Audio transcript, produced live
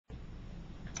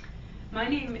My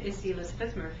name is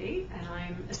Elizabeth Murphy, and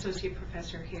I'm Associate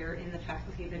Professor here in the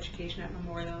Faculty of Education at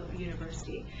Memorial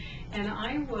University. And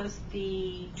I was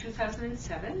the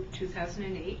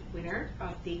 2007-2008 winner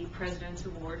of the President's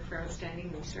Award for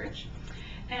Outstanding Research.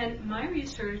 And my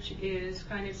research is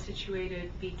kind of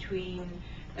situated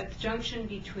at the junction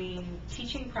between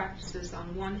teaching practices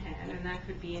on one hand, and that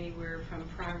could be anywhere from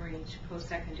primary to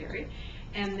post-secondary,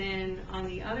 and then on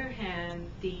the other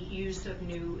hand, the use of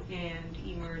new and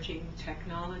emerging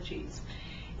technologies.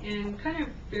 And kind of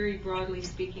very broadly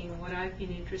speaking, what I've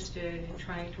been interested in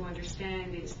trying to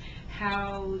understand is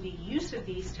how the use of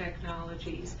these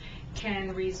technologies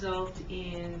can result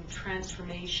in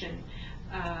transformation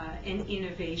and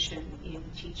innovation in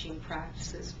teaching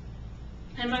practices.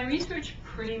 And my research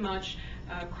pretty much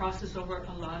crosses over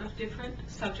a lot of different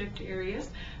subject areas.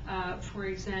 For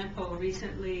example,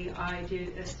 recently I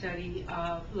did a study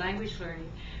of language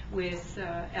learning with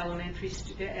elementary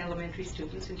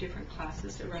students in different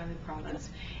classes around the province.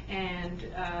 And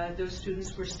those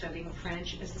students were studying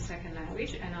French as a second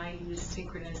language, and I used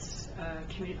synchronous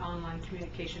online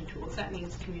communication tools. That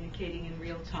means communicating in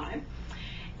real time.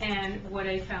 And what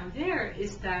I found there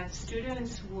is that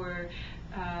students were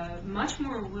much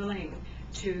more willing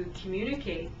to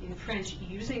communicate in French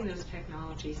using those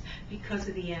technologies because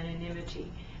of the anonymity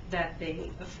that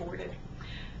they afforded.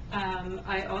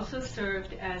 I also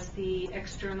served as the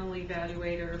external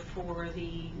evaluator for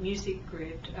the Music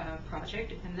Grid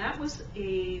project, and that was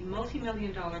a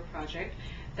multi-million-dollar project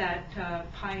that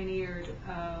pioneered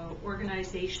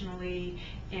organizationally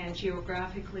and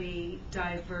geographically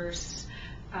diverse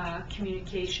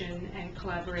communication and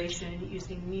collaboration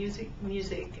using music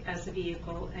as a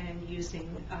vehicle and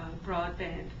using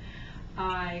broadband.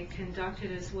 I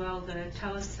conducted as well the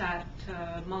Telesat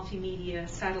multimedia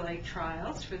satellite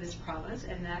trials for this province,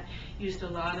 and that used a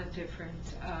lot of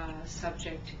different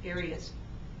subject areas.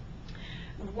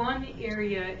 One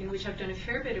area in which I've done a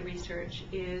fair bit of research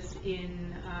is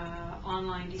in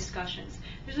online discussions.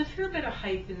 There's a fair bit of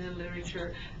hype in the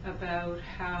literature about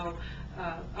how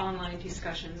online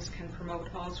discussions can promote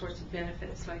all sorts of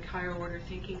benefits like higher order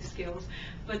thinking skills,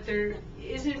 but there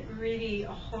isn't really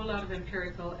a whole lot of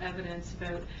empirical evidence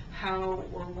about how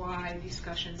or why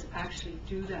discussions actually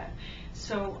do that.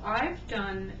 So I've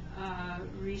done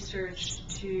research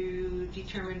to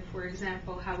determine, for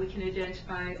example, how we can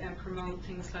identify and promote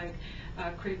things like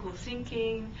critical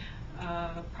thinking,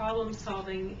 problem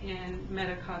solving, and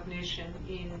metacognition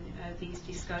in these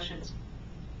discussions.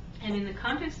 And in the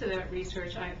context of that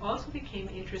research, I also became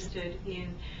interested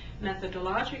in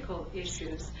methodological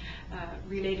issues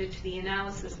related to the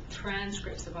analysis of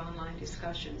transcripts of online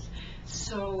discussions.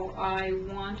 So I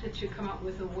wanted to come up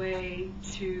with a way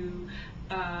to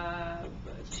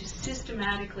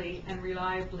systematically and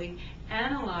reliably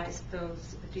analyze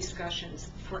those discussions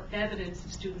for evidence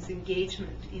of students'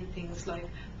 engagement in things like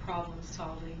problem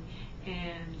solving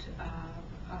and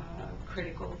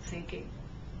critical thinking.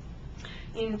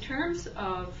 In terms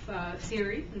of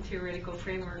theory and theoretical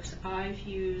frameworks, I've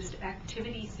used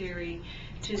activity theory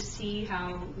to see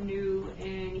how new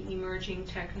and emerging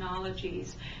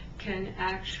technologies can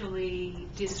actually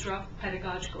disrupt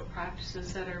pedagogical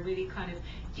practices that are really kind of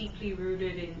deeply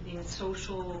rooted in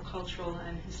social, cultural,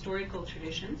 and historical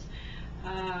traditions.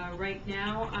 Right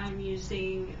now I'm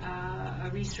using a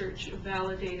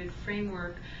research-validated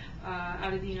framework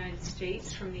out of the United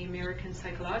States from the American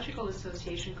Psychological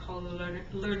Association called the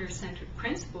Learner-Centered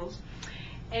Principles.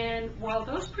 And while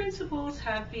those principles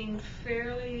have been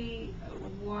fairly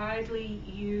widely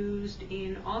used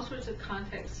in all sorts of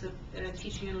contexts of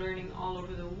teaching and learning all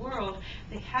over the world,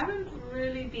 they haven't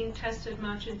really been tested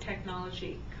much in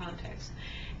technology contexts.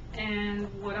 And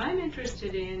what I'm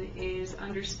interested in is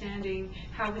understanding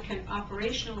how we can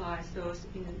operationalize those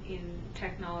in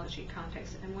technology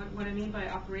contexts. And what I mean by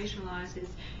operationalize is,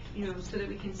 so that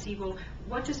we can see, well,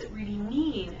 what does it really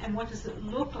mean and what does it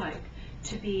look like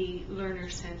to be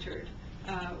learner-centered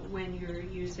when you're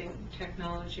using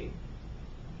technology.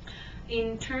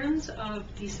 In terms of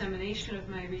dissemination of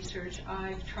my research,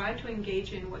 I've tried to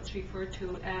engage in what's referred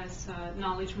to as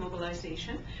knowledge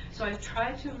mobilization. So I've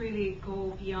tried to really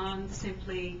go beyond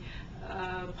simply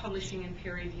publishing in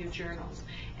peer-reviewed journals.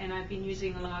 And I've been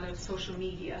using a lot of social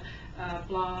media,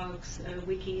 blogs,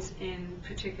 wikis, and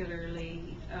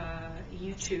particularly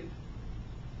YouTube.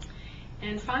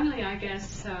 And finally, I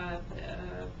guess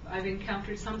I've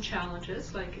encountered some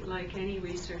challenges, like any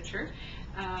researcher.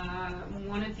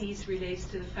 One of these relates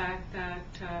to the fact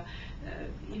that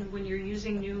when you're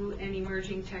using new and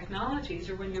emerging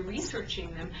technologies, or when you're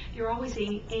researching them, you're always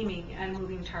aiming at a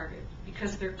moving target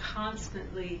because they're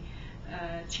constantly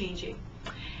changing.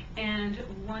 And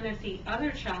one of the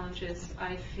other challenges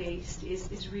I faced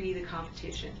is really the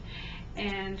competition.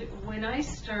 And when I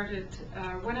started,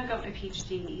 when I got my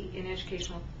PhD in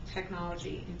educational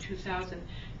technology in 2000,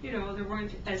 you know, there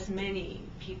weren't as many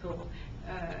people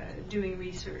doing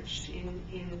research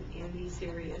in these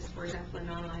areas, for example, in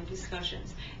online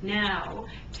discussions. Now,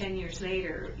 10 years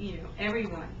later, you know,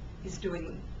 everyone is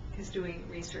doing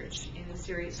research in this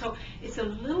area. So it's a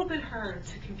little bit hard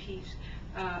to compete,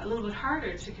 a little bit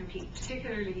harder to compete,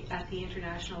 particularly at the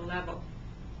international level.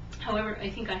 However, I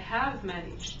think I have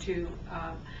managed to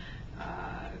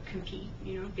compete,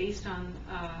 you know, based on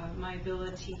my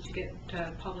ability to get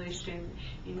published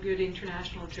in good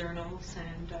international journals,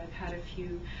 and I've had a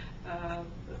few,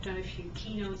 I've done a few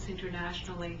keynotes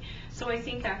internationally. So I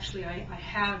think actually I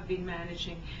have been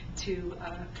managing to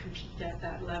compete at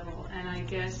that level, and I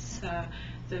guess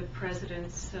the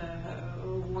President's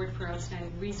Award for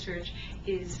Outstanding Research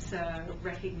is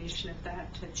recognition of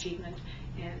that achievement,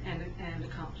 and